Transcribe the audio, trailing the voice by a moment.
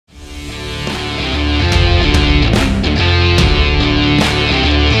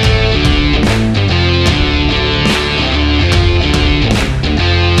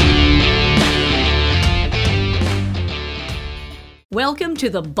to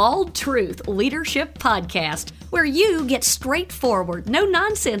the Bald Truth Leadership Podcast, where you get straightforward,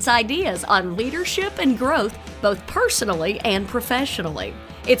 no-nonsense ideas on leadership and growth, both personally and professionally.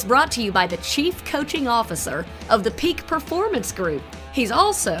 It's brought to you by the Chief Coaching Officer of the Peak Performance Group. He's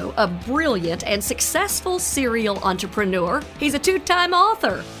also a brilliant and successful serial entrepreneur. He's a two-time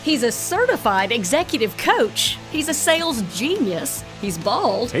author. He's a certified executive coach. He's a sales genius. He's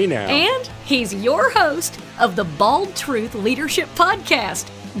bald. Hey now. And he's your host of the Bald Truth Leadership Podcast.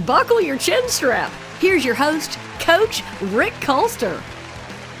 Buckle your chin strap. Here's your host, Coach Rick Colster.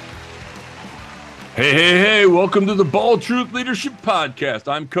 Hey, welcome to the Bald Truth Leadership Podcast.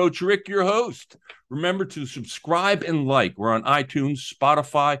 I'm Coach Rick, your host. Remember to subscribe and like. We're on iTunes,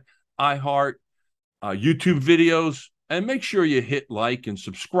 Spotify, iHeart, YouTube videos, and make sure you hit like and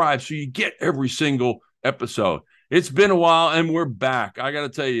subscribe so you get every single episode. It's been a while, and we're back. I got to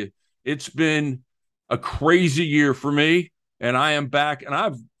tell you, it's been a crazy year for me, and I am back, and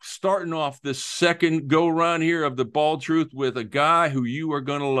I'm starting off this second go-round here of the Bald Truth with a guy who you are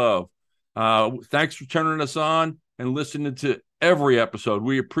going to love. Thanks for turning us on and listening to every episode.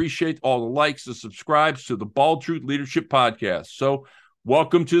 We appreciate all the likes and subscribes to the Bald Truth Leadership Podcast. So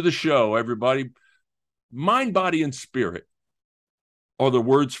welcome to the show, everybody. Mind, body, and spirit are the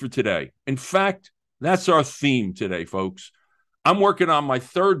words for today. In fact, that's our theme today, folks. I'm working on my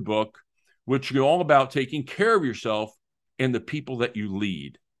third book, which is all about taking care of yourself and the people that you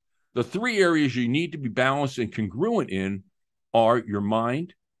lead. The three areas you need to be balanced and congruent in are your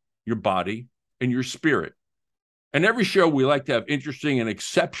mind, your body, and your spirit. And every show, we like to have interesting and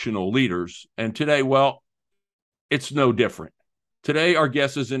exceptional leaders. And today, well, it's no different. Today, our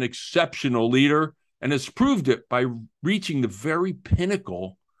guest is an exceptional leader and has proved it by reaching the very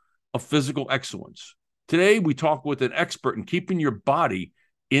pinnacle of physical excellence. Today, we talk with an expert in keeping your body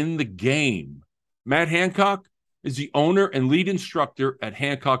in the game. Matt Hancock is the owner and lead instructor at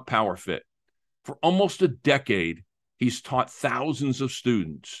Hancock Powerfit. For almost a decade, he's taught thousands of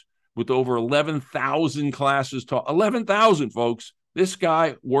students. With over 11,000 classes taught. 11,000, folks. This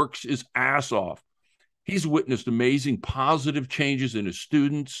guy works his ass off. He's witnessed amazing positive changes in his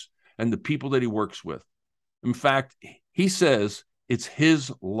students and the people that he works with. In fact, he says it's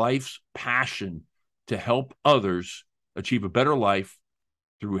his life's passion to help others achieve a better life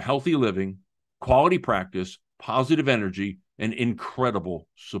through healthy living, quality practice, positive energy, and incredible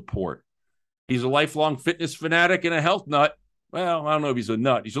support. He's a lifelong fitness fanatic and a health nut. Well, I don't know if he's a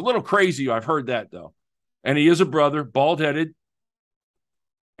nut. He's a little crazy. I've heard that, though. And he is a brother, bald-headed,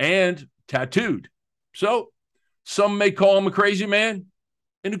 and tattooed. So some may call him a crazy man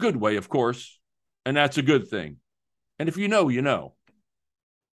in a good way, of course, and that's a good thing. And if you know, you know.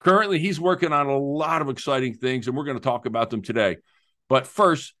 Currently, he's working on a lot of exciting things, and we're going to talk about them today. But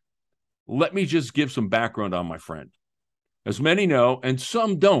first, let me just give some background on my friend. As many know, and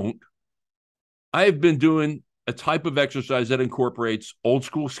some don't, I have been doing a type of exercise that incorporates old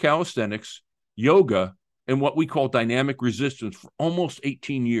school calisthenics, yoga, and what we call dynamic resistance for almost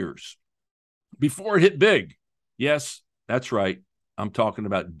 18 years. Before it hit big, yes, that's right, I'm talking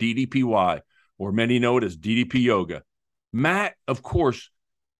about DDPY, or many know it as DDP yoga. Matt, of course,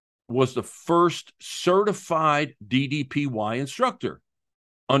 was the first certified DDPY instructor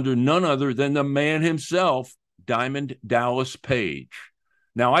under none other than the man himself, Diamond Dallas Page.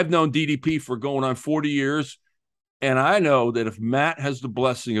 Now, I've known DDP for going on 40 years, and I know that if Matt has the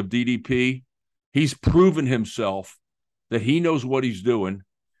blessing of DDP, he's proven himself that he knows what he's doing,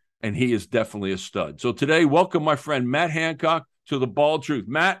 and he is definitely a stud. So today, welcome my friend Matt Hancock to the Bald Truth.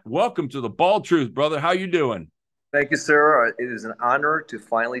 Matt, welcome to the Bald Truth, brother. How you doing? Thank you, sir. It is an honor to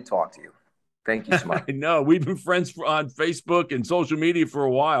finally talk to you. Thank you so much. I know. We've been friends on Facebook and social media for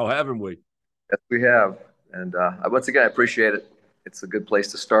a while, haven't we? Yes, we have. And once again, I appreciate it. It's a good place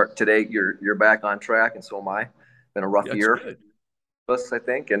to start today. You're back on track, and so am I. Been a rough year, I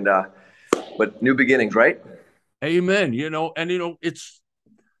think, and but new beginnings, right? Amen. It's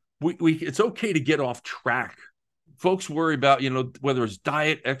it's okay to get off track. Folks worry about whether it's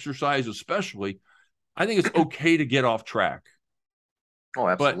diet, exercise, especially. I think it's okay to get off track. Oh,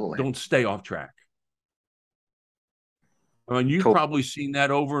 absolutely. But don't stay off track. I mean, you've probably seen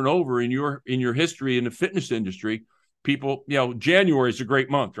that over and over in your history in the fitness industry. People, January is a great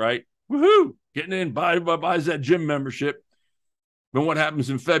month, right? Woohoo! Getting in, buys that gym membership. Then what happens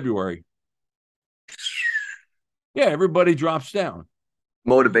in February? Yeah, everybody drops down.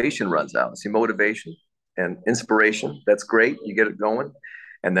 Motivation runs out. See, motivation and inspiration, that's great. You get it going.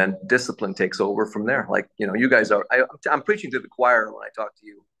 And then discipline takes over from there. Like, you guys are, I'm preaching to the choir when I talk to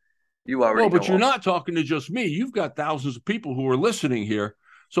you. You already know. But you're not talking to just me. You've got thousands of people who are listening here.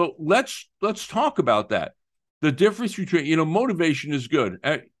 So let's talk about that. the difference between, motivation is good.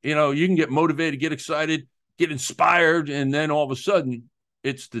 You can get motivated, get excited, get inspired, and then all of a sudden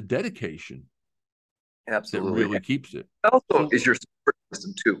it's the dedication that Absolutely. really keeps it. Also is your support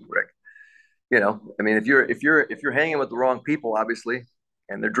system too, Rick. I mean, if you're hanging with the wrong people, obviously,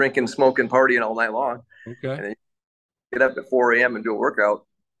 and they're drinking, smoking, partying all night long, Okay. and then you get up at 4 a.m. and do a workout,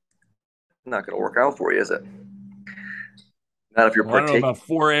 not going to work out for you, is it? Not if you're Well, I don't know partaking. about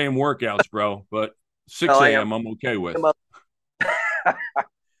 4 a.m. workouts, bro, but 6 Well, a.m. I'm okay with.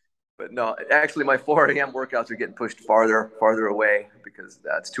 But no, actually, my 4 a.m. workouts are getting pushed farther away because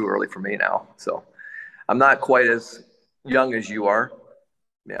that's too early for me now. So I'm not quite as young as you are.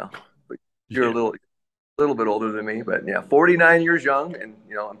 Yeah, but you're a little bit older than me. But yeah, 49 years young, and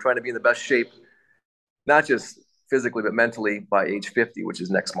I'm trying to be in the best shape, not just physically but mentally by age 50, which is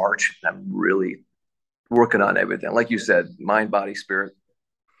next March. And I'm really working on everything, like you said, mind, body, spirit.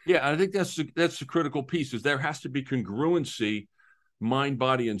 Yeah, I think that's the critical piece. Is there has to be congruency, mind,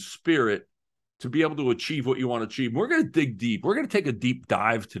 body, and spirit, to be able to achieve what you want to achieve. We're going to dig deep. We're going to take a deep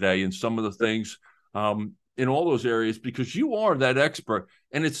dive today in some of the things in all those areas, because you are that expert.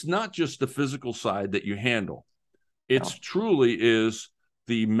 And it's not just the physical side that you handle. It's truly is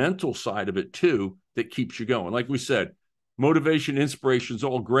the mental side of it too that keeps you going. Like we said, motivation, inspiration is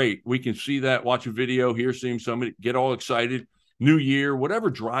all great. We can see that, watch a video, hear, seeing somebody, get all excited, new year, whatever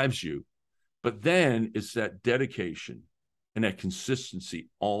drives you. But then it's that dedication and that consistency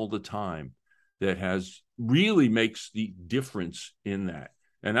all the time that really makes the difference in that.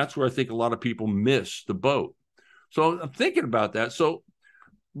 And that's where I think a lot of people miss the boat. So I'm thinking about that. So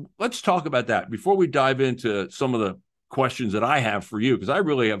let's talk about that before we dive into some of the questions that I have for you, because I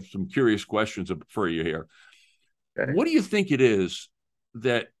really have some curious questions for you here. Okay. What do you think it is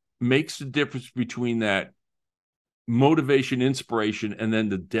that makes the difference between that motivation, inspiration, and then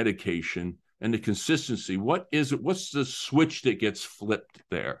the dedication and the consistency? What is it? What's the switch that gets flipped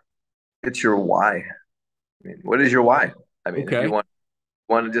there? It's your why. I mean, what is your why? I mean, okay. If you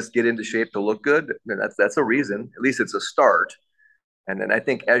want to just get into shape to look good, I mean, that's a reason. At least it's a start. And then I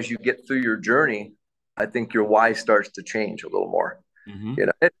think as you get through your journey, I think your why starts to change a little more. Mm-hmm.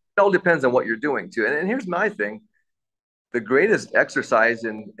 It all depends on what you're doing too. And here's my thing: the greatest exercise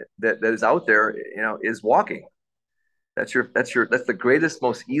that is out there, is walking. That's the greatest,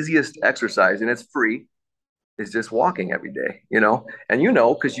 most easiest exercise, and it's free. Is just walking every day, and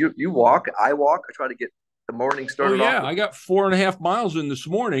because you walk, I walk. I try to get the morning started. Oh yeah, I got 4.5 miles in this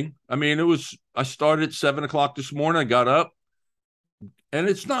morning. I mean, I started at 7:00 this morning. I got up, and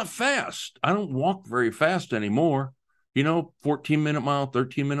it's not fast. I don't walk very fast anymore. 14-minute mile,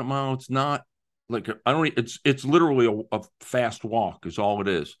 13-minute mile. It's not like it's literally a fast walk is all it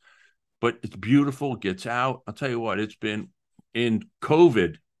is. But it's beautiful. It gets out. I'll tell you what, it's been in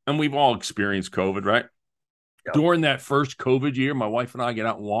COVID, and we've all experienced COVID, right? Yep. During that first COVID year, my wife and I get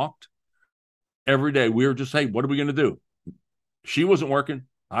out and walked every day. We were just, hey, what are we going to do? She wasn't working.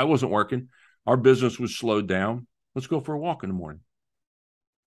 I wasn't working. Our business was slowed down. Let's go for a walk in the morning.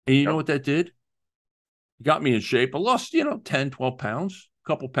 And you know what that did? It got me in shape. I lost, 10, 12 pounds, a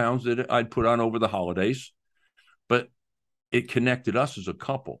couple pounds that I'd put on over the holidays. But it connected us as a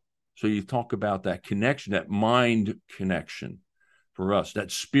couple. So you talk about that connection, that mind connection for us,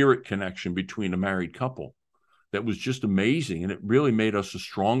 that spirit connection between a married couple. That was just amazing. And it really made us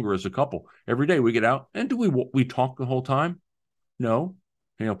stronger as a couple. Every day we get out, and do we talk the whole time? No.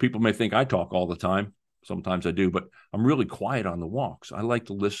 People may think I talk all the time. Sometimes I do, but I'm really quiet on the walks. I like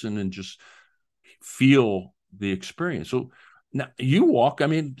to listen and just feel the experience. So now you walk. I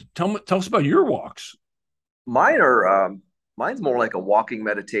mean, tell us about your walks. Mine's more like a walking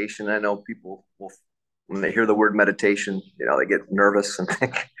meditation. I know people will, when they hear the word meditation, they get nervous and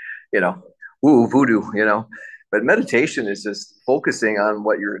think, woo, voodoo, But meditation is just focusing on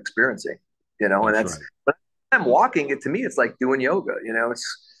what you're experiencing, and that's right. But I'm walking it, to me, it's like doing yoga,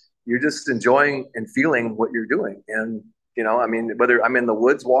 you're just enjoying and feeling what you're doing. And, I mean, whether I'm in the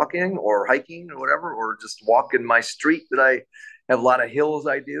woods walking or hiking or whatever, or just walking my street that I have a lot of hills.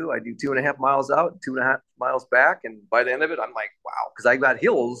 I do 2.5 miles out, 2.5 miles back. And by the end of it, I'm like, wow, because I got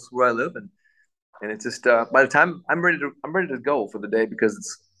hills where I live. And it's just, by the time I'm ready to go for the day, because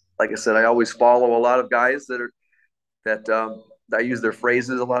it's, like I said, I always follow a lot of guys that I use their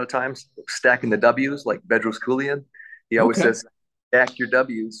phrases a lot of times, stacking the W's, like Bedros Keuilian. He always says, stack your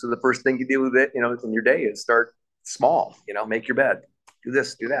W's. So the first thing you do with it, in your day is start small, make your bed, do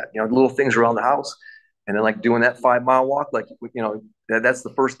this, do that, little things around the house. And then like doing that 5-mile walk, like, that's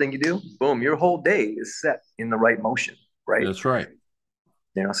the first thing you do. Boom, your whole day is set in the right motion, right? That's right.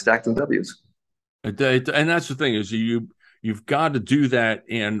 Stack them W's. And that's the thing is you've got to do that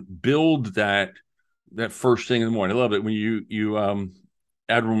and build that that first thing in the morning. I love it when you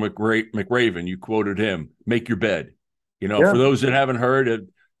Admiral McRaven, you quoted him, make your bed. For those that haven't heard it,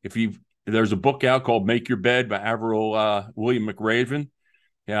 there's a book out called Make Your Bed by Admiral William McRaven.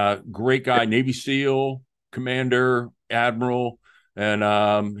 Great guy, Navy SEAL, commander, admiral. And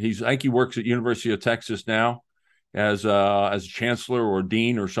I think he works at University of Texas now as a chancellor or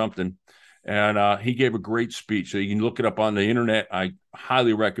dean or something. And he gave a great speech. So you can look it up on the internet. I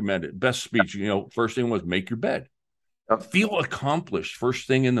highly recommend it. Best speech. First thing was make your bed. Feel accomplished first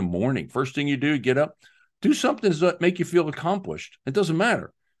thing in the morning. First thing you do, get up, do something that make you feel accomplished. It doesn't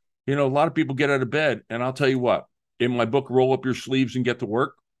matter. A lot of people get out of bed, and I'll tell you what, in my book, Roll Up Your Sleeves and Get to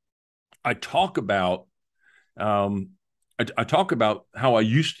Work, I talk about how I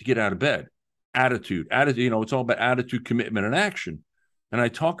used to get out of bed. Attitude, it's all about attitude, commitment, and action. And I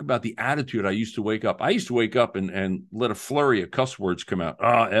talk about the attitude I used to wake up. I used to wake up and let a flurry of cuss words come out.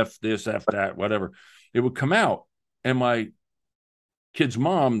 F this, F that, whatever. It would come out. And my kid's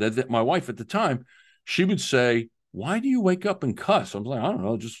mom, my wife at the time, she would say, why do you wake up and cuss? I was like, I don't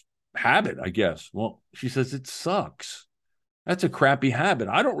know, just habit, I guess. Well, she says, it sucks. That's a crappy habit.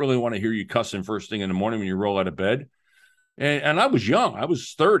 I don't really want to hear you cussing first thing in the morning when you roll out of bed. And I was young. I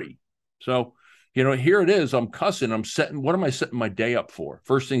was 30. So, here it is. I'm cussing. What am I setting my day up for?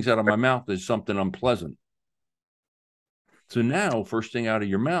 First things out of my mouth is something unpleasant. So now, first thing out of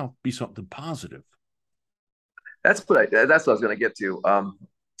your mouth, be something positive. That's what I was going to get to.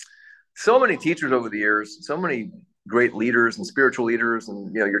 So many teachers over the years, so many great leaders and spiritual leaders,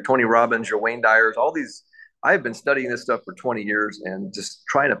 and your Tony Robbins, your Wayne Dyers, all these. I've been studying this stuff for 20 years and just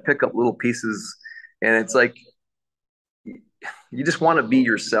trying to pick up little pieces. And it's like you just want to be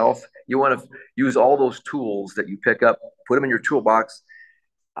yourself. You want to use all those tools that you pick up, put them in your toolbox.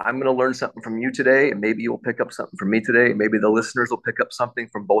 I'm going to learn something from you today, and maybe you'll pick up something from me today. Maybe the listeners will pick up something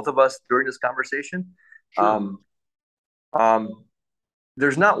from both of us during this conversation. Sure.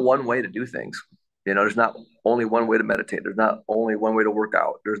 There's not one way to do things. There's not only one way to meditate. There's not only one way to work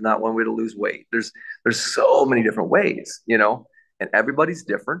out. There's not one way to lose weight. There's so many different ways, and everybody's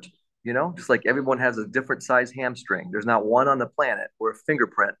different, just like everyone has a different size hamstring. There's not one on the planet or a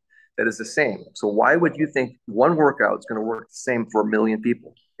fingerprint that is the same. So why would you think one workout is going to work the same for 1 million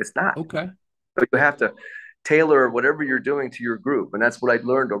people? It's not. Okay. But you have to tailor whatever you're doing to your group. And that's what I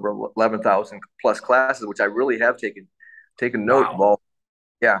learned over 11,000 plus classes, which I really have taken note of all.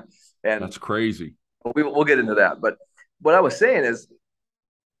 Yeah. And that's crazy. We'll get into that. But what I was saying is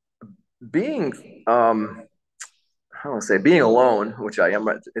being, being alone, which I am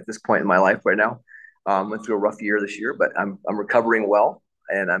at this point in my life right now. Went through a rough year this year, but I'm recovering well.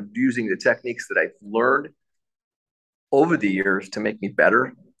 And I'm using the techniques that I've learned over the years to make me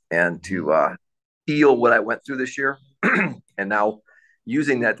better and to heal what I went through this year. And now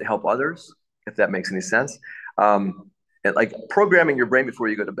using that to help others, if that makes any sense. And like programming your brain before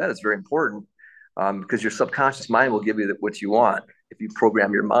you go to bed is very important because your subconscious mind will give you what you want if you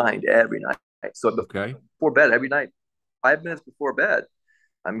program your mind every night. So before bed, every night, 5 minutes before bed,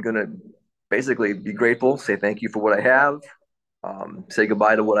 I'm going to basically be grateful, say thank you for what I have, say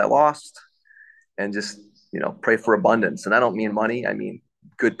goodbye to what I lost, and just, pray for abundance. And I don't mean money. I mean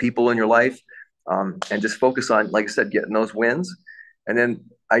good people in your life, and just focus on, like I said, getting those wins. And then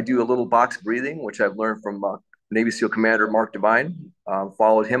I do a little box breathing, which I've learned from Navy SEAL Commander Mark Devine. I've been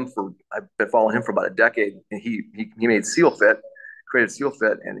following him for about a decade, and he made SEAL Fit, created SEAL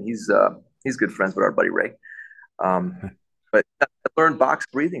Fit, and he's good friends with our buddy Ray. But I learned box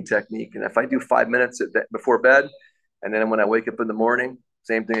breathing technique, and if I do 5 minutes before bed, and then when I wake up in the morning,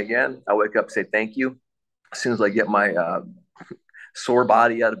 same thing again. I wake up, say thank you. As soon as I get my sore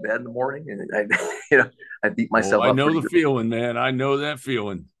body out of bed in the morning, and I beat myself up. I know the feeling, man. I know that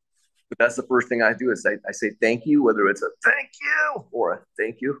feeling. But that's the first thing I do is I say thank you, whether it's a thank you or a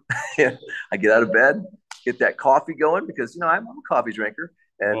thank you. I get out of bed, get that coffee going because, I'm a coffee drinker.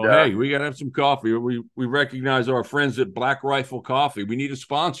 And hey, we got to have some coffee. We recognize our friends at Black Rifle Coffee. We need a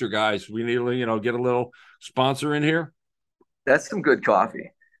sponsor, guys. We need to, get a little sponsor in here. That's some good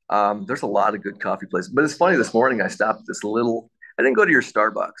coffee. There's a lot of good coffee places. But it's funny, this morning I stopped at this little, I didn't go to your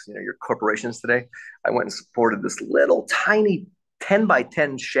Starbucks, your corporations today. I went and supported this little tiny 10 by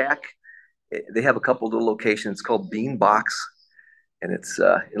 10 shack. They have a couple of little locations. It's called Bean Box, and it's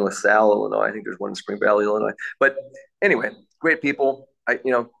in LaSalle, Illinois. I think there's one in Spring Valley, Illinois. But anyway, great people.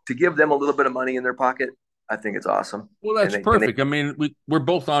 To give them a little bit of money in their pocket, I think it's awesome. Well, that's perfect. I mean, we're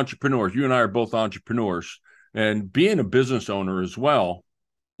both entrepreneurs. You and I are both entrepreneurs, and being a business owner as well,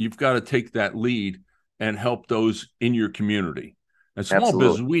 you've got to take that lead and help those in your community. And small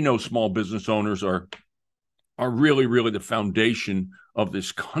business, we know small business owners are really, really the foundation of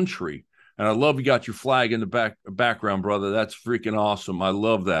this country. And I love you got your flag in the background, brother. That's freaking awesome. I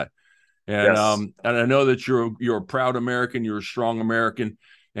love that. And Yes. and I know that you're a proud American, you're a strong American,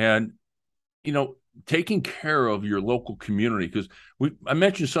 and taking care of your local community, because I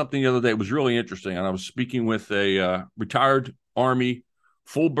mentioned something the other day. It was really interesting, and I was speaking with a retired Army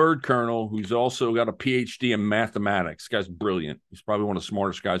full bird colonel who's also got a PhD in mathematics. This guy's brilliant. He's probably one of the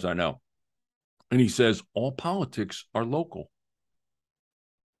smartest guys I know. And he says all politics are local.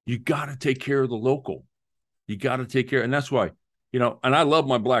 You got to take care of the local. You got to take care, and that's why, and I love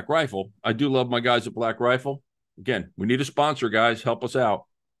my Black Rifle. I do love my guys at Black Rifle. Again, we need a sponsor, guys. Help us out.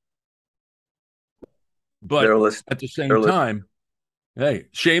 But at the same time, hey,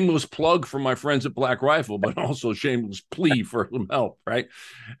 shameless plug for my friends at Black Rifle, but also shameless plea for some help, right?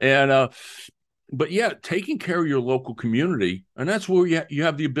 And but yeah, taking care of your local community, and that's where you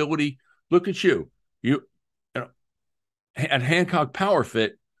have the ability. Look at you at Hancock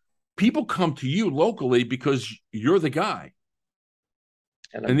Powerfit. People come to you locally because you're the guy,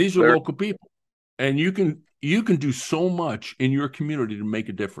 and these are local people, and you can do so much in your community to make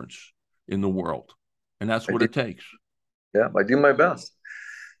a difference in the world. And that's what it takes. Yeah, I do my best.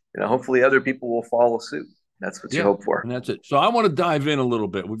 Hopefully other people will follow suit. That's what you hope for. And that's it. So I want to dive in a little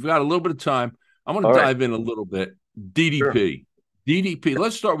bit. We've got a little bit of time. I want to dive in a little bit. DDP. Sure. DDP.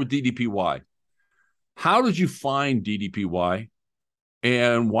 Let's start with DDPY. How did you find DDPY?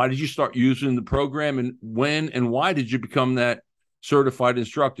 And why did you start using the program? And when and why did you become that certified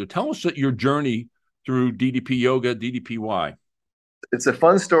instructor? Tell us your journey through DDP Yoga, DDPY. It's a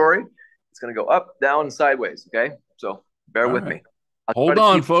fun story. It's going to go up, down, and sideways. Okay. So bear with me. Hold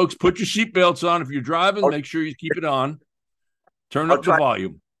on, folks. Put your seatbelts on. If you're driving, make sure you keep it on. Turn up the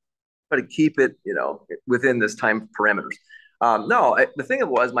volume. Try to keep it, within this time parameters. The thing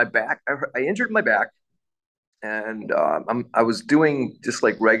was my back. I injured my back, and I was doing just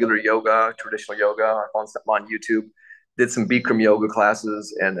like regular yoga, traditional yoga. I found something on YouTube, did some Bikram yoga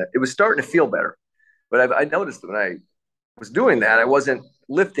classes, and it was starting to feel better. But I noticed that when I was doing that, I wasn't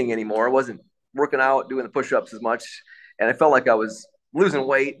lifting anymore. I wasn't working out, doing the push-ups as much. And I felt like I was losing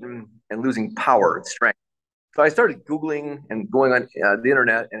weight and losing power and strength. So I started Googling and going on the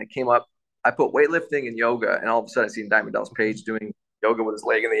internet, and it came up. I put weightlifting and yoga, and all of a sudden I seen Diamond Dallas Page doing yoga with his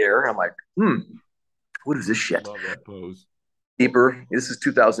leg in the air. I'm like, what is this shit? Love that pose. Deeper. This is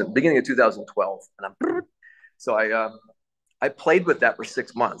beginning of 2012. So I played with that for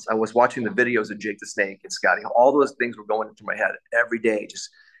 6 months. I was watching the videos of Jake the Snake and Scotty. All those things were going into my head every day.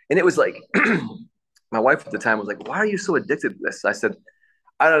 And it was like, my wife at the time was like, why are you so addicted to this? I said,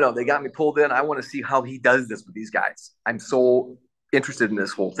 I don't know. They got me pulled in. I want to see how he does this with these guys. I'm so interested in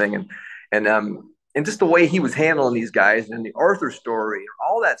this whole thing. And just the way he was handling these guys and the Arthur story,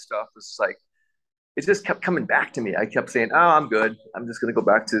 all that stuff was like, it just kept coming back to me. I kept saying, oh, I'm good. I'm just going to go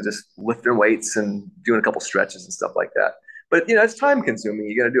back to just lifting weights and doing a couple stretches and stuff like that. But, it's time consuming.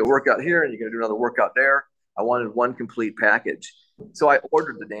 You got to do a workout here and you got to do another workout there. I wanted one complete package. So I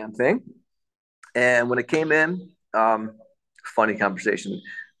ordered the damn thing. And when it came in, funny conversation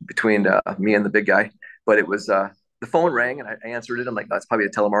between me and the big guy, but it was the phone rang and I answered it. I'm like, that's probably a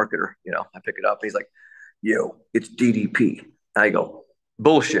telemarketer. I pick it up. He's like, yo, it's DDP. I go,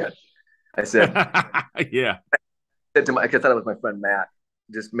 bullshit. I said, yeah. I thought it was my friend Matt,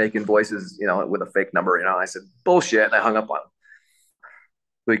 just making voices, with a fake number. I said, bullshit. And I hung up on him.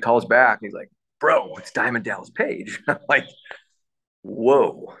 So he calls back and he's like, bro, it's Diamond Dallas Page. I'm like,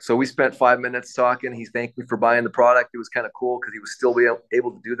 whoa. So we spent 5 minutes talking. He thanked me for buying the product. It was kind of cool because he was still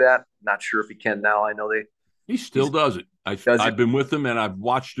able to do that. Not sure if he can now. I know he still does it. I've been with him and I've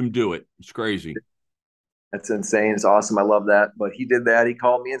watched him do it. It's crazy. That's insane. It's awesome. I love that. But he did that. He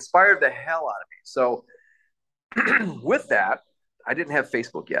called me, inspired the hell out of me. So with that, I didn't have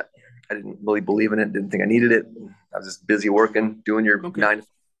Facebook yet. I didn't really believe in it. Didn't think I needed it. I was just busy working, doing your 9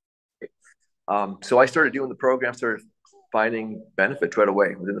 to 5. So I started doing the program, started finding benefits right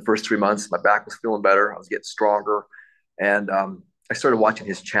away. Within the first 3 months, my back was feeling better. I was getting stronger. And I started watching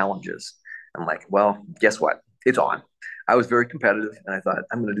his challenges. I'm like, well, guess what? It's on. I was very competitive. And I thought,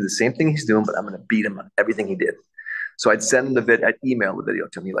 I'm going to do the same thing he's doing, but I'm going to beat him on everything he did. So I'd send him I'd email the video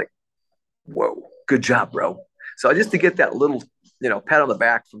to him. He's like, whoa, good job, bro. So just to get that little, pat on the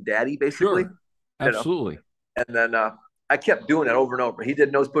back from daddy, basically. Sure. Absolutely. And then I kept doing it over and over. He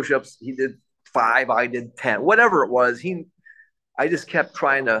did nose push-ups. He did 5. I did 10. Whatever it was, I just kept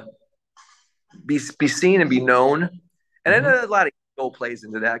trying to be seen and be known. And then a lot of ego plays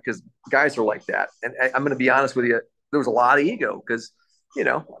into that because guys are like that. And I'm going to be honest with you, there was a lot of ego because,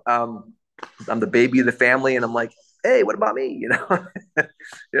 I'm the baby of the family, and I'm like, hey, what about me? And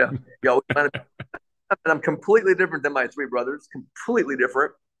I'm completely different than my 3 brothers, completely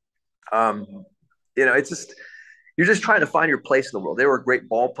different. It's just, you're just trying to find your place in the world. They were great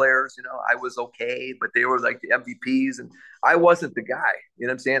ball players. I was okay, but they were like the MVPs, and I wasn't the guy. You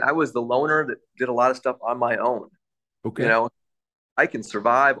know what I'm saying? I was the loner that did a lot of stuff on my own. You Okay. know, I can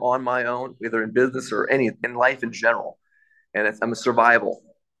survive on my own, either in business or in life in general. And I'm a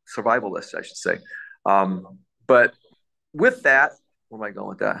survivalist, I should say. But with that, where am I going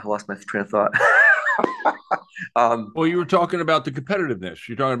with that? I lost my train of thought. Well, you were talking about the competitiveness.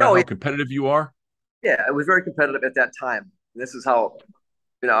 You're talking about Oh how yeah, competitive you are. yeah, I was very competitive at that time. And this is how,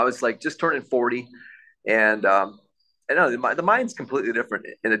 I was like just turning 40, and I know the mind's completely different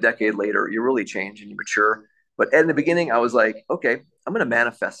in a decade later. You really change and you mature. But in the beginning, I was like, okay, I'm going to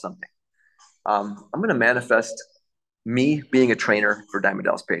manifest something. I'm going to manifest me being a trainer for Diamond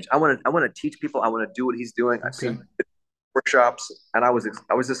Dallas Page. I want to teach people. I want to do what he's doing. I've Okay. seen workshops, and I was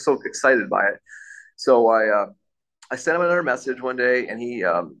just so excited by it. So I sent him another message one day, and he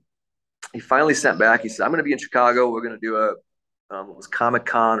finally sent back. He said, "I'm going to be in Chicago. We're going to do it was Comic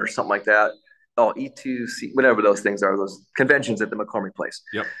Con or something like that. Oh, E2C, whatever those things are, those conventions at the McCormick Place."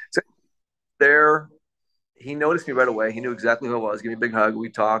 Yep. So there, he noticed me right away. He knew exactly who I was. Give me a big hug. We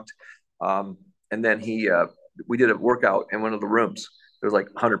talked, and then we did a workout in one of the rooms. There was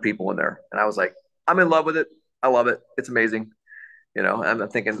like 100 people in there, and I was like, "I'm in love with it. I love it. It's amazing." I'm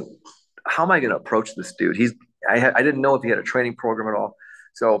thinking, how am I going to approach this dude? I didn't know if he had a training program at all.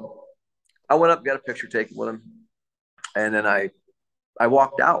 So I went up, got a picture taken with him, and then I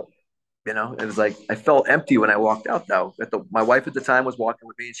walked out. It was like I felt empty when I walked out. Though, my wife at the time was walking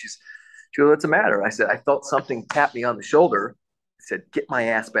with me, and she goes, "What's the matter?" I said, "I felt something tap me on the shoulder." I said, "Get my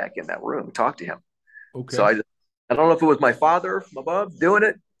ass back in that room and talk to him." So Okay. I don't know if it was my father from above doing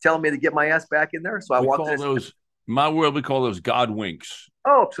it, telling me to get my ass back in there. So I We walked in. call those, my world, we call those God winks.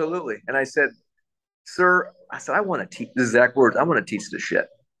 Oh, absolutely. And I said, "Sir," I said, "I want to teach," the exact words, "I want to teach this shit."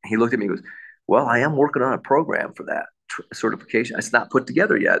 And he looked at me and goes, "Well, I am working on a program for that certification. It's not put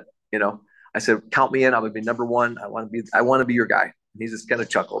together yet." I said, "Count me in. I'm going to be number one. I want to be your guy." And he just kind of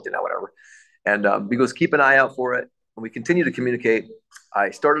chuckled, whatever. And he goes, "Keep an eye out for it." And we continue to communicate.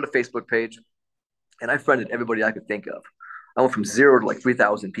 I started a Facebook page, and I friended everybody I could think of. I went from 0 to like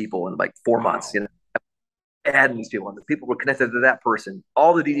 3,000 people in like 4 months, Wow. adding these people. And the people were connected to that person.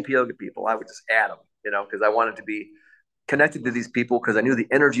 All the DDP yoga people, I would just add them, because I wanted to be connected to these people because I knew the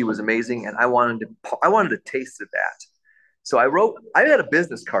energy was amazing, and I wanted to taste of that. So I had a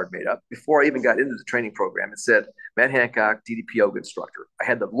business card made up before I even got into the training program. It said Matt Hancock, DDP yoga instructor. I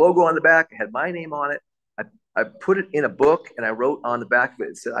had the logo on the back. I had my name on it. I put it in a book, and I wrote on the back of it,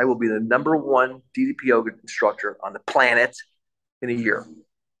 it said, "I will be the number one DDP yoga instructor on the planet in a year."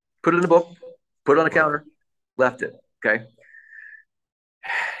 Put it in a book, put it on a Perfect. counter, left it. Okay.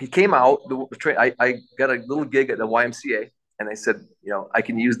 He came out. I got a little gig at the YMCA, and they said, I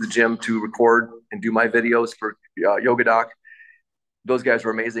can use the gym to record and do my videos for Yoga Doc. Those guys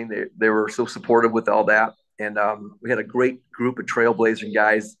were amazing. They were so supportive with all that. And we had a great group of trailblazing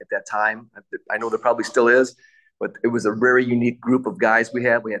guys at that time. I know there probably still is, but it was a very unique group of guys we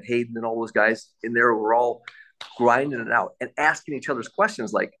had. We had Hayden and all those guys in there. We're all grinding it out and asking each other's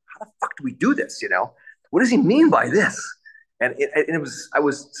questions like, how the fuck do we do this? What does he mean by this? And I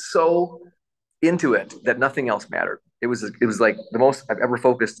was so into it that nothing else mattered. It was like the most I've ever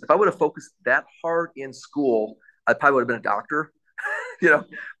focused. If I would have focused that hard in school, I probably would have been a doctor, you know.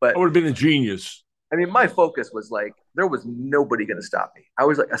 I But would have been a genius. I mean, my focus was like there was nobody going to stop me. I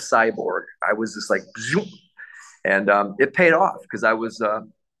was like a cyborg. I was just like, zoom. And it paid off because I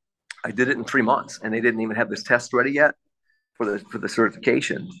did it in 3 months, and they didn't even have this test ready yet for the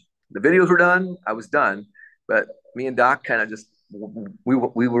certification. The videos were done. I was done, but me and Doc kind of just we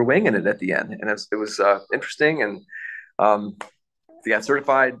were winging it at the end, and it was interesting. And we got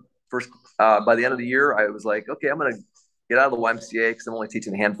certified first. By the end of the year, I was like, okay, I'm gonna get out of the YMCA because I'm only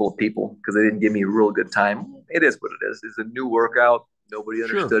teaching a handful of people because they didn't give me a real good time. It is what it is. It's a new workout. Nobody Sure.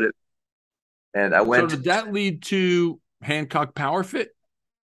 understood it, and I So went did that lead to Hancock Powerfit?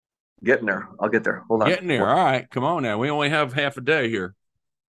 getting there. I'll get there. Hold on. Getting there. All right. Come on now. We only have half a day here.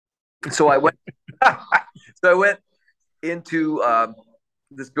 So I went. So I went into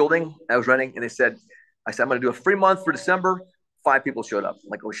this building I was renting, and I said, "I'm going to do a free month for December." 5 people showed up. I'm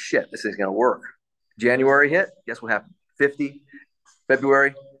like, "Oh shit, this is going to work." January hit. Guess what happened? 50.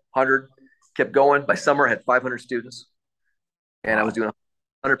 February, 100. Kept going. By summer, I had 500 students, and I was Wow. doing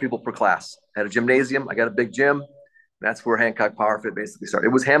 100 people per class. I had a gymnasium. I got a big gym. That's where Hancock Powerfit basically started.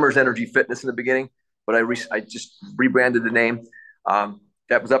 It was Hammer's Energy Fitness in the beginning, but I just rebranded the name.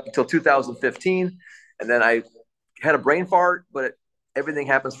 That was up until 2015, and then I had a brain fart, but everything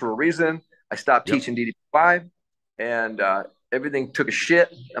happens for a reason. I stopped Yep. teaching DD5, and everything took a shit.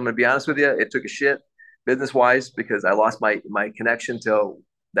 I'm going to be honest with you. It took a shit business wise because I lost my connection to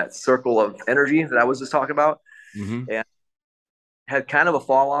that circle of energy that I was just talking about, and had kind of a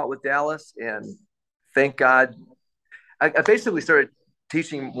fallout with Dallas. And thank God, I basically started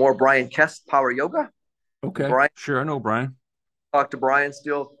teaching more Brian Kest power yoga. Okay. Brian, sure. I know Brian. Talk to Brian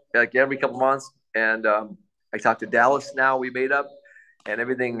still like every couple months, and I talked to Dallas now. We made up, and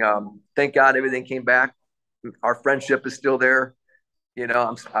everything. Thank God, everything came back. Our friendship is still there.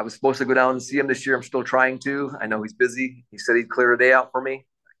 I was supposed to go down and see him this year. I'm still trying to. I know he's busy. He said he'd clear a day out for me.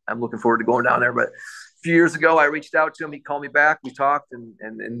 I'm looking forward to going down there. But a few years ago, I reached out to him. He called me back. We talked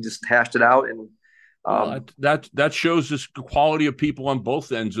and just hashed it out. And that shows this quality of people on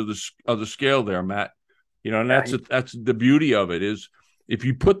both ends of the scale there, Matt. And that's the beauty of it is if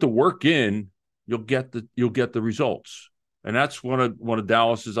you put the work in, you'll get the results. And that's one of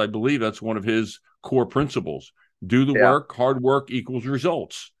Dallas's, I believe that's one of his core principles. Do the work, hard work equals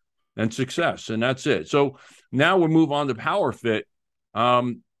results and success. And that's it. So now we'll move on to Powerfit.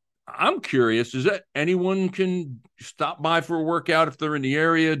 I'm curious, is that anyone can stop by for a workout if they're in the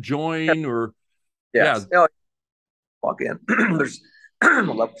area, join or yes. Yeah. Walk in. There's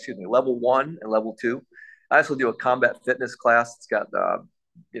level 1 and level 2. I also do a combat fitness class. It's got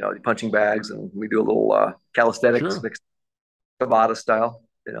punching bags, and we do a little calisthenics mixed Tabata style,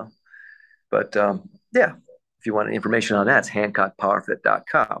 But if you want any information on that, it's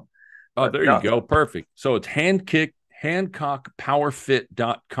hancockpowerfit.com. Oh, there you go. Perfect. So it's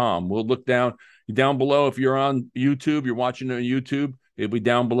hancockpowerfit.com. We'll look down below. If you're on YouTube, you're watching on YouTube, it'll be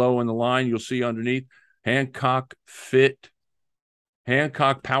down below in the line. You'll see underneath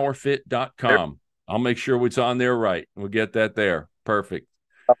hancockpowerfit.com. I'll make sure it's on there right. We'll get that there. Perfect.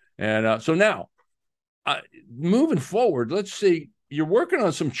 And so now, moving forward, let's see. You're working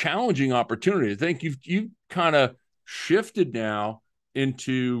on some challenging opportunities. I think you've kind of shifted now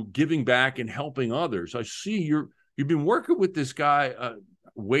into giving back and helping others. I see you've been working with this guy,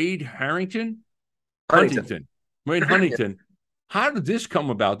 Wade Huntington. Wade Huntington. How did this come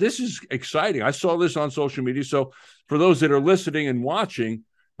about? This is exciting. I saw this on social media. So for those that are listening and watching,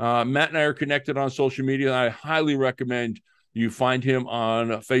 Matt and I are connected on social media. I highly recommend you find him on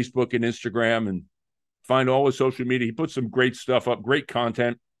Facebook and Instagram and find all his social media. He puts some great stuff up, great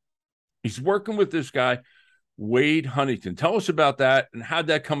content. He's working with this guy, Wade Huntington. Tell us about that and how'd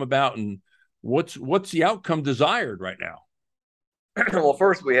that come about and what's the outcome desired right now? Well,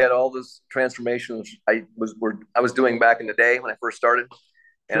 first we had all this transformation I was doing back in the day when I first started.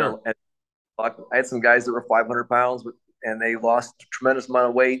 Sure. And I had some guys that were 500 pounds, and they lost a tremendous amount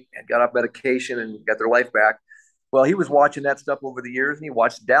of weight and got off medication and got their life back. Well, he was watching that stuff over the years, and he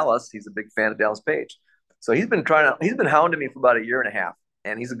watched Dallas. He's a big fan of Dallas Page. So he's been hounding me for about a year and a half,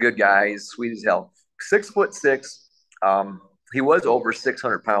 and he's a good guy. He's sweet as hell. 6'6". He was over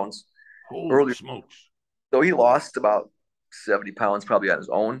 600 pounds. Holy smokes. So he lost about 70 pounds probably on his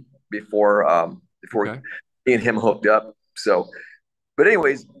own before me and him hooked up. So, but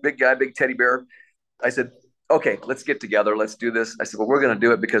anyways, big guy, big teddy bear. I said, okay, let's get together. Let's do this. I said, well, we're going to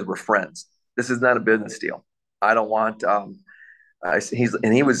do it because we're friends. This is not a business deal. I don't want,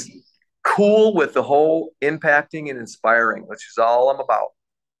 he was cool with the whole impacting and inspiring, which is all I'm about.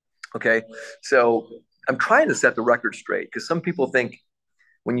 Okay. So I'm trying to set the record straight because some people think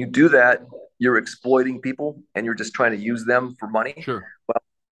when you do that, you're exploiting people and you're just trying to use them for money. Sure. Well,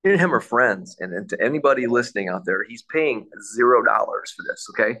 me and him are friends. And to anybody listening out there, he's paying $0 for this.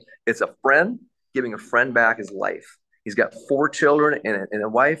 Okay. It's a friend giving a friend back his life. He's got 4 children and a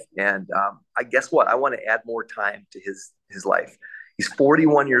wife. And I guess what? I want to add more time to his life. He's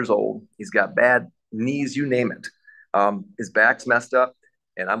 41 years old. He's got bad knees, you name it. His back's messed up.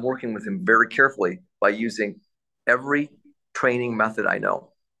 And I'm working with him very carefully by using every training method I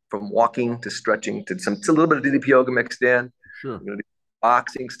know, from walking to stretching to a little bit of DDP yoga mixed in. Sure. I'm going to do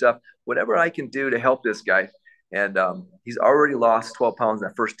boxing stuff, whatever I can do to help this guy. And he's already lost 12 pounds in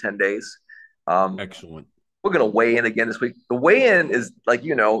the first 10 days. Excellent. We're going to weigh in again this week. The weigh-in is like,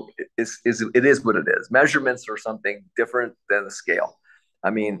 it is what it is. Measurements are something different than the scale.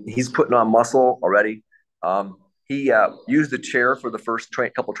 I mean, he's putting on muscle already. He used a chair for the first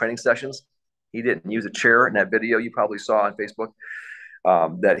couple training sessions. He didn't use a chair in that video you probably saw on Facebook,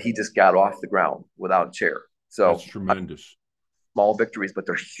 that he just got off the ground without a chair. So that's tremendous. Small victories, but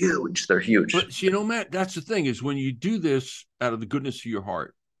they're huge. They're huge. But Matt, that's the thing is when you do this out of the goodness of your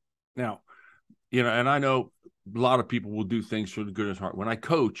heart. Now, and I know a lot of people will do things for the goodness of heart. When I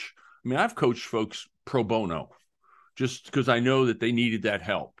coach, I've coached folks pro bono just because I know that they needed that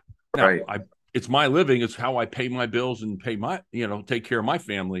help. Now, right. It's my living. It's how I pay my bills and pay my, take care of my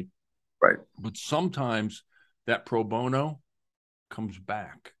family. Right. But sometimes that pro bono comes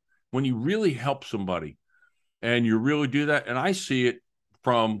back. When you really help somebody and you really do that, and I see it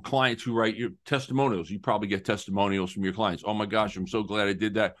from clients who write your testimonials. You probably get testimonials from your clients. Oh my gosh, I'm so glad I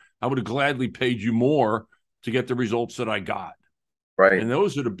did that. I would have gladly paid you more to get the results that I got. Right. And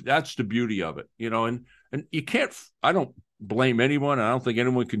that's the beauty of it, and you can't, I don't blame anyone. I don't think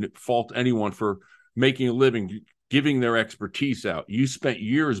anyone can fault anyone for making a living, giving their expertise out. You spent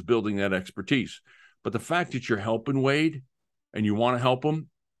years building that expertise, but the fact that you're helping Wade and you want to help him,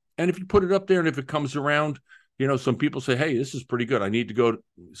 and if you put it up there and if it comes around, some people say, hey, this is pretty good. I need to go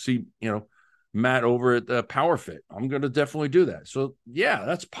see, Matt over at Powerfit. I'm going to definitely do that. So yeah,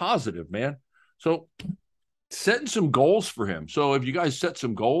 that's positive, man. So setting some goals for him. So have you guys set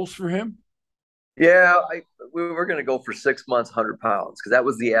some goals for him? Yeah, we were going to go for 6 months, 100 pounds, because that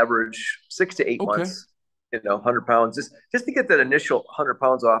was the average, 6 to 8 months, 100 pounds, just to get that initial 100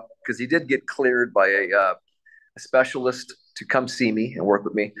 pounds off, because he did get cleared by a specialist to come see me and work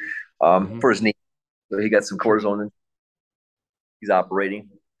with me for his knee. So he got some cortisone and he's operating.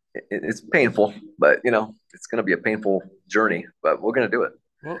 It's painful, but it's going to be a painful journey, but we're going to do it.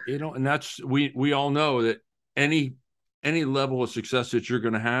 Well, and that's, we all know that any level of success that you're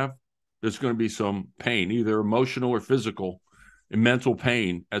going to have, there's going to be some pain, either emotional or physical and mental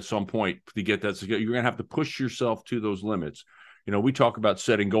pain at some point to get that. You're going to have to push yourself to those limits. We talk about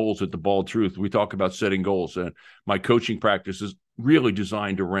setting goals at the Bald Truth. We talk about setting goals, and my coaching practice is really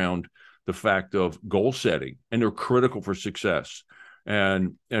designed around the fact of goal setting, and they're critical for success.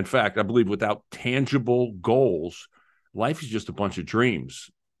 And in fact, I believe without tangible goals, life is just a bunch of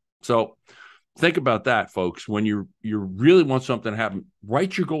dreams. So think about that, folks. When you really want something to happen,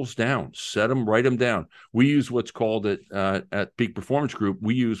 write your goals down, set them, write them down. We use what's called at Peak Performance Group,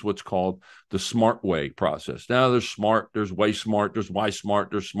 we use what's called the SMART way process. Now there's SMART, there's Way Smart, there's Why Smart,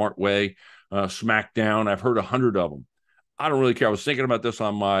 there's Smart Way, Smackdown. I've heard 100 of them. I don't really care. I was thinking about this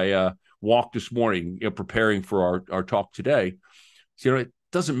on my walk this morning, preparing for our talk today. So, it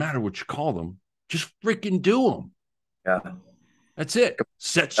doesn't matter what you call them, just freaking do them. Yeah. That's it.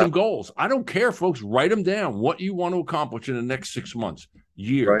 Set some goals. I don't care, folks. Write them down. What you want to accomplish in the next 6 months,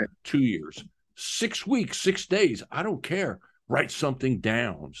 year, 2 years, 6 weeks, 6 days. I don't care. Write something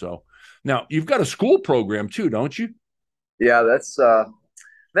down. So now you've got a school program too, don't you? Yeah,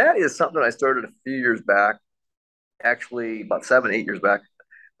 that is something I started a few years back, actually about 7, 8 years back.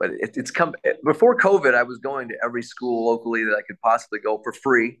 But it's come before COVID. I was going to every school locally that I could possibly go for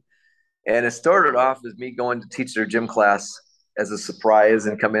free. And it started off as me going to teach their gym class as a surprise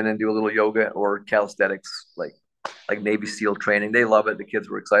and come in and do a little yoga or calisthenics, like Navy SEAL training. They love it. The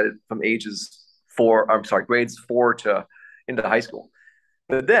kids were excited from grades 4 to into high school.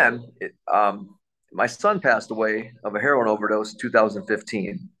 But then my son passed away of a heroin overdose in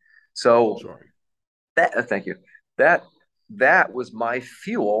 2015. So thank you. That was my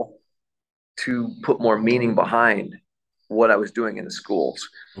fuel to put more meaning behind what I was doing in the schools.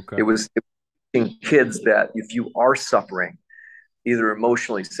 Okay. It was teaching kids that if you are suffering, either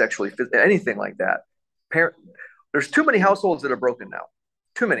emotionally, sexually, anything like that, there's too many households that are broken now.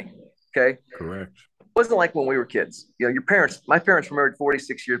 Too many. Okay. Correct. It wasn't like when we were kids. My parents were married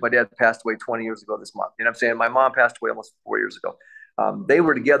 46 years. My dad passed away 20 years ago this month. You know what I'm saying? My mom passed away almost 4 years ago. They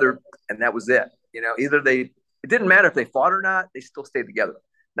were together and that was it. It didn't matter if they fought or not, they still stayed together.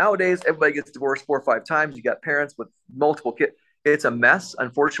 Nowadays, everybody gets divorced 4 or 5 times. You got parents with multiple kids. It's a mess,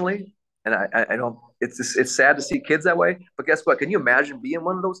 unfortunately. And I don't, it's sad to see kids that way. But guess what? Can you imagine being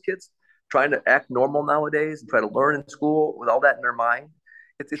one of those kids trying to act normal nowadays and try to learn in school with all that in their mind?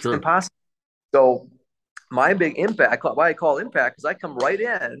 It's impossible. So my big impact, why I call impact, is I come right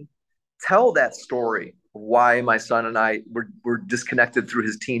in, tell that story, why my son and I were disconnected through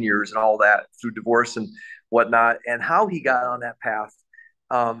his teen years and all that, through divorce and whatnot, and how he got on that path.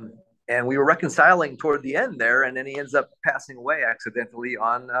 And we were reconciling toward the end there, and then he ends up passing away accidentally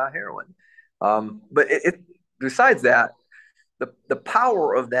on heroin. But besides that, the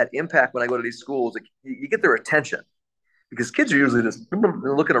power of that impact when I go to these schools, you get their attention, because kids are usually just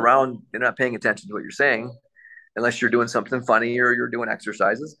looking around. They're not paying attention to what you're saying unless you're doing something funny or you're doing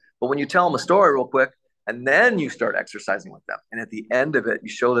exercises. But when you tell them a story real quick, and then you start exercising with them, and at the end of it, you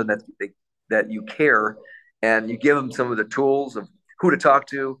show them that you care, and you give them some of the tools of who to talk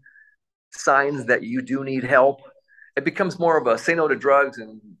to, signs that you do need help. It becomes more of a say no to drugs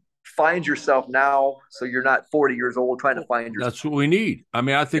and find yourself now, so you're not 40 years old trying to find yourself. That's what we need. I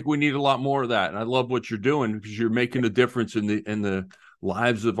mean, I think we need a lot more of that. And I love what you're doing, because you're making a difference in the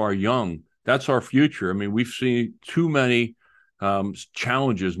lives of our young. That's our future. I mean, we've seen too many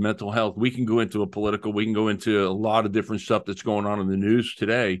challenges, mental health. We can go into we can go into a lot of different stuff that's going on in the news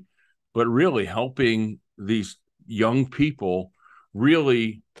today, but really helping these young people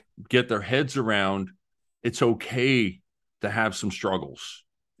really get their heads around it's okay to have some struggles.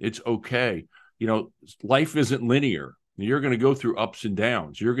 It's okay. Life isn't linear. You're going to go through ups and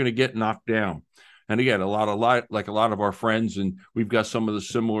downs. You're going to get knocked down. And again, a lot of our friends, and we've got some of the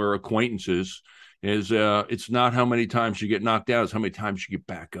similar acquaintances, is it's not how many times you get knocked down, it's how many times you get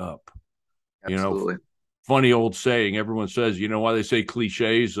back up. Absolutely. Funny old saying, everyone says, why they say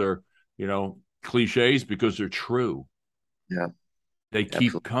cliches are, cliches? Because they're true. Yeah. They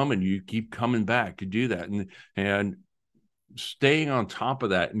keep coming. You keep coming back to do that. And staying on top of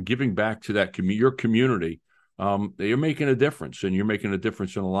that and giving back to that your community, you're making a difference, and you're making a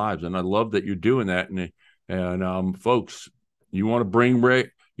difference in the lives. And I love that you're doing that. And folks, you want to bring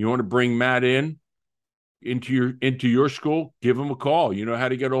Matt into your school, give him a call. You know how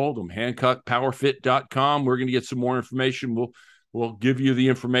to get a hold of him. Hancock, powerfit.com. We're going to get some more information. We'll give you the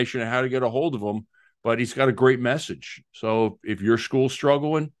information on how to get a hold of him, but he's got a great message. So if your school's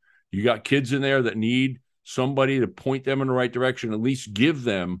struggling, you got kids in there that need somebody to point them in the right direction, at least give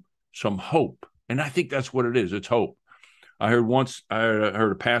them some hope. And I think that's what it is. It's hope. I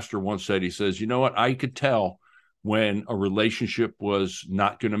heard a pastor once said, he says, you know what? I could tell when a relationship was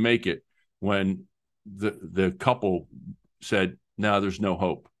not going to make it, when the couple said, no, there's no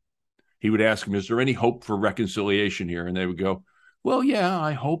hope. He would ask them, is there any hope for reconciliation here? And they would go, well, yeah,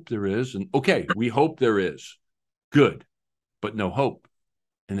 I hope there is. And okay, we hope there is. Good, but no hope.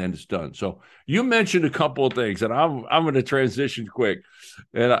 And then it's done. So you mentioned a couple of things, and I'm going to transition quick.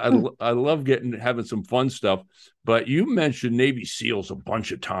 And I love having some fun stuff. But you mentioned Navy SEALs a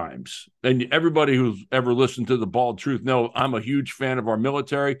bunch of times. And everybody who's ever listened to The Bald Truth know I'm a huge fan of our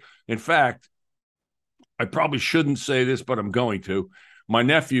military. In fact, I probably shouldn't say this, but I'm going to. My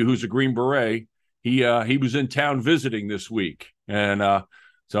nephew, who's a Green Beret, he was in town visiting this week. And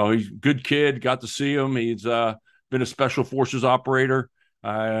so he's a good kid, got to see him. He's been a Special Forces operator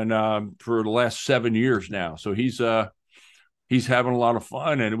and for the last 7 years now. So he's having a lot of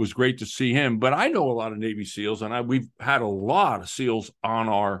fun, and it was great to see him. But I know a lot of Navy SEALs, and we've had a lot of SEALs on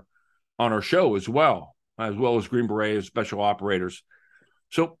our show as well as Green Beret special operators.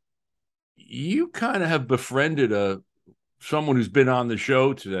 So you kind of have befriended someone who's been on the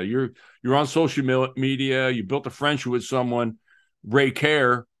show today. You're on social media. You built a friendship with someone, Ray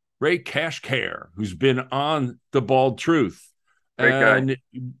Cash Care, who's been on The Bald Truth. Great guy. And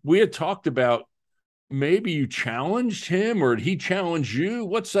we had talked about maybe you challenged him, or did he challenge you?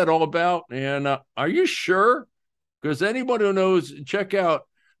 What's that all about? And are you sure? Because anybody who knows, check out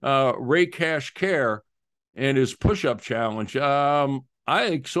Ray Cash Care and his push-up challenge. I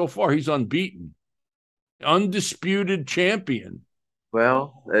think so far he's unbeaten, undisputed champion.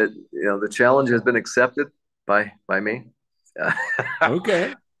 Well, the challenge has been accepted by me.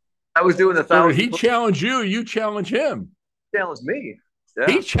 Okay. I was doing 1,000. So did he challenge you? You challenge him? He challenged me. Yeah.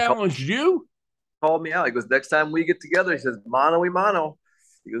 He challenged you? Called me out. He goes, next time we get together, he says, mano y mano.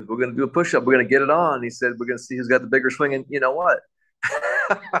 He goes, we're going to do a push-up. We're going to get it on. He said, we're going to see who's got the bigger swing. And you know what?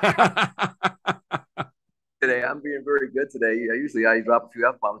 Today, I'm being very good today. Usually I drop a few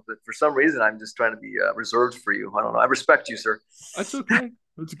F-bombs, but for some reason, I'm just trying to be reserved for you. I don't know. I respect you, sir. That's okay.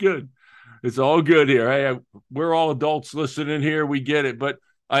 That's good. It's all good here. Hey, we're all adults listening here. We get it, but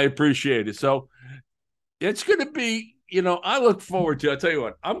I appreciate it. So it's going to be, I look forward to, I'll tell you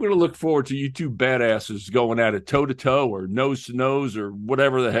what, I'm going to look forward to you two badasses going at it toe to toe or nose to nose or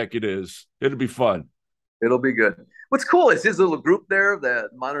whatever the heck it is. It'll be fun. It'll be good. What's cool is his little group there, the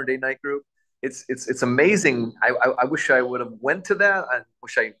Modern Day Night group. It's amazing. I wish I would have went to that.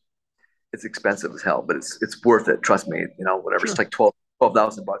 It's expensive as hell, but it's worth it. Trust me. Whatever. Sure. It's like $12,000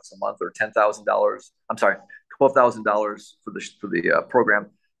 a month or $10,000. I'm sorry, $12,000 for the program.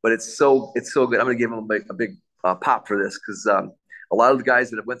 But it's so good. I'm going to give him a big pop for this because a lot of the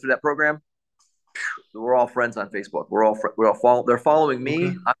guys that have went through that program, we're all friends on Facebook. They're following me.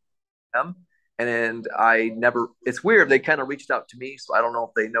 Okay. I'm them. And it's weird. They kind of reached out to me. So I don't know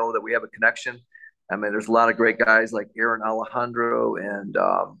if they know that we have a connection. I mean, there's a lot of great guys like Aaron Alejandro and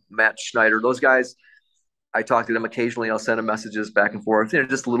Matt Schneider. Those guys, I talk to them occasionally. I'll send them messages back and forth,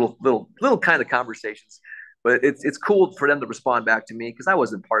 just little kind of conversations. But it's cool for them to respond back to me because I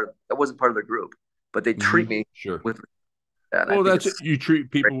wasn't part of their group, but they treat me with respect. Well, that's it. You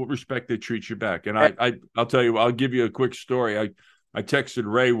treat people with respect. They treat you back. And I'll tell you, I'll give you a quick story. I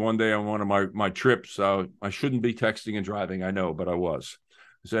texted Ray one day on one of my trips. I shouldn't be texting and driving, I know, but I was.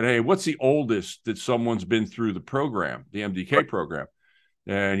 I said, hey, what's the oldest that someone's been through the program, the MDK program?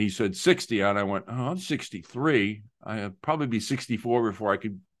 And he said 60. And I went, I'm 63. I'd probably be 64 before I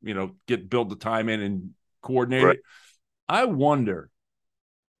could, build the time in and coordinate it. I wonder.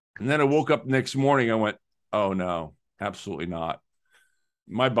 And then I woke up the next morning. I went, oh, no, absolutely not.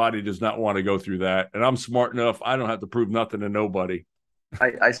 my body does not want to go through that. And I'm smart enough. I don't have to prove nothing to nobody.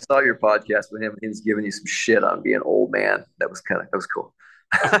 I saw your podcast with him. He was giving you some shit on being an old man. That was cool.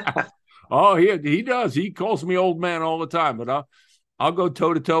 Oh, he does. He calls me old man all the time, but I'll go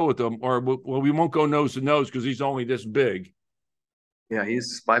toe to toe with him, or we won't go nose to nose because he's only this big. Yeah,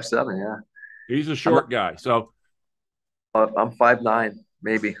 he's 5'7". Yeah, he's a short guy. So I'm 5'9",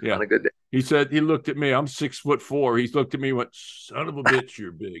 maybe on a good day. He said he looked at me. I'm 6'4". He looked at me and went, "Son of a bitch,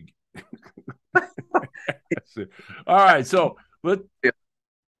 you're big." All right, so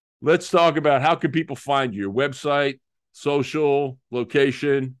let's talk about how can people find you? Your website, social,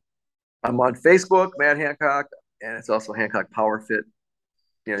 location. I'm on Facebook, Matt Hancock, and it's also Hancock Powerfit.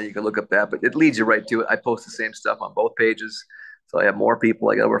 You can look up that, but it leads you right to it. I post the same stuff on both pages. So I have more people.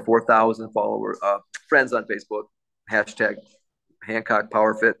 I got over 4,000 friends on Facebook. Hashtag Hancock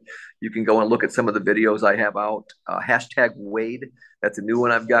Powerfit. You can go and look at some of the videos I have out. Hashtag Wade. That's a new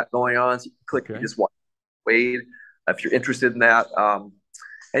one I've got going on. So you can click and just watch Wade if you're interested in that.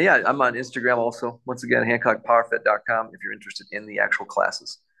 And yeah, I'm on Instagram also. Once again, HancockPowerfit.com if you're interested in the actual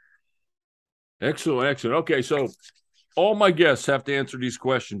classes. Excellent. Okay, so all my guests have to answer these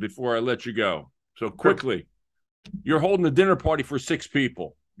questions before I let you go. So quickly, you're holding a dinner party for 6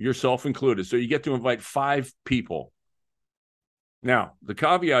 people, yourself included. So you get to invite 5 people. Now, the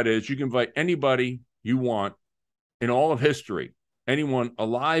caveat is you can invite anybody you want in all of history, anyone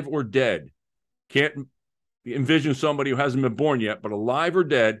alive or dead. Can't envision somebody who hasn't been born yet, but alive or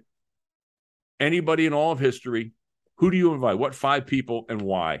dead, anybody in all of history. Who do you invite? What 5 people and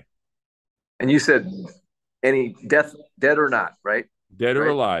why? And you said any dead or not, right? Dead or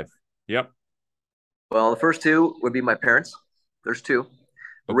alive. Yep. Well, the first 2 would be my parents. There's 2. Okay.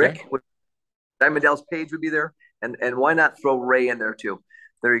 Rick, Diamond Dallas Page would be there. And why not throw Ray in there too?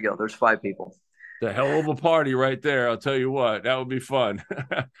 There you go. There's 5 people. The hell of a party right there. I'll tell you what, that would be fun.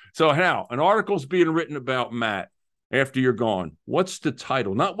 So now an article's being written about Matt after you're gone. What's the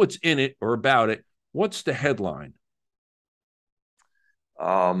title? Not what's in it or about it. What's the headline?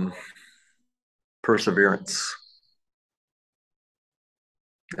 Perseverance.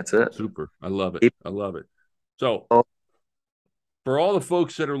 That's it. Super. I love it. So for all the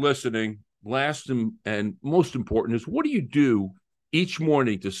folks that are listening, last and most important is, what do you do each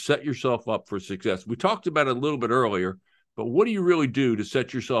morning to set yourself up for success? We talked about it a little bit earlier, but what do you really do to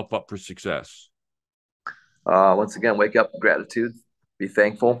set yourself up for success? Once again, wake up, gratitude, be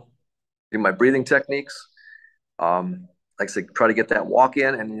thankful, do my breathing techniques. Like I said, try to get that walk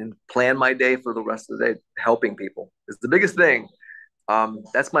in and then plan my day for the rest of the day. Helping people is the biggest thing.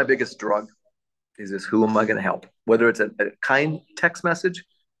 That's my biggest drug, is this, who am I going to help? Whether it's a kind text message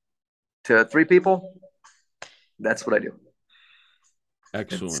to 3 people, that's what I do.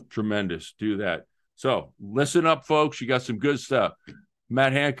 Excellent. Tremendous. Do that. So listen up, folks. You got some good stuff.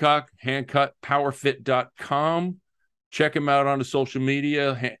 Matt Hancock, HancockPowerFit.com. Check him out on the social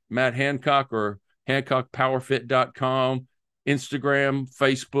media, Matt Hancock or HancockPowerFit.com, Instagram,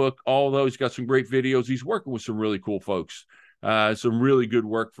 Facebook, all those. He's got some great videos. He's working with some really cool folks. Some really good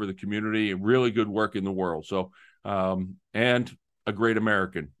work for the community and really good work in the world. So, and a great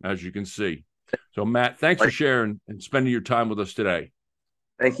American, as you can see. So, Matt, thanks for sharing and spending your time with us today.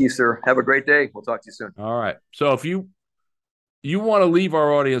 Thank you, sir. Have a great day. We'll talk to you soon. All right. So if you want to leave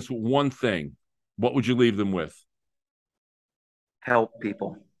our audience with one thing, what would you leave them with? Help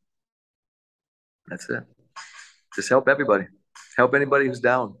people. That's it. Just help everybody. Help anybody who's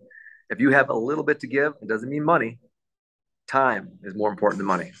down. If you have a little bit to give, it doesn't mean money. Time is more important than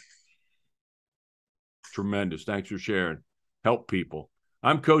money. Tremendous. Thanks for sharing. Help people.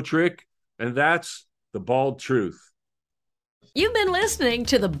 I'm Coach Rick, and that's The Bald Truth. You've been listening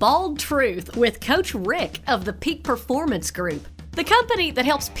to The Bald Truth with Coach Rick of the Peak Performance Group, the company that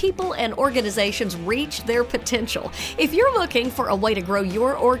helps people and organizations reach their potential. If you're looking for a way to grow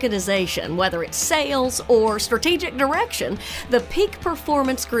your organization, whether it's sales or strategic direction, the Peak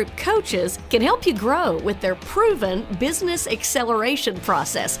Performance Group coaches can help you grow with their proven business acceleration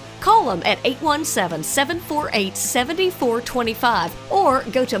process. Call them at 817-748-7425 or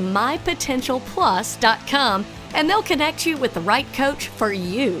go to mypotentialplus.com and they'll connect you with the right coach for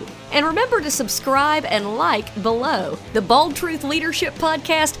you. And remember to subscribe and like below. The Bold Truth Leadership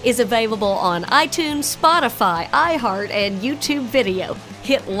Podcast is available on iTunes, Spotify, iHeart, and YouTube video.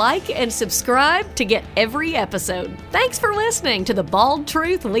 Hit like and subscribe to get every episode. Thanks for listening to the Bald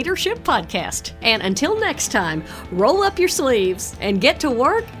Truth Leadership Podcast. And until next time, roll up your sleeves and get to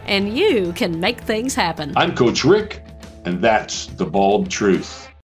work, and you can make things happen. I'm Coach Rick, and that's The Bald Truth.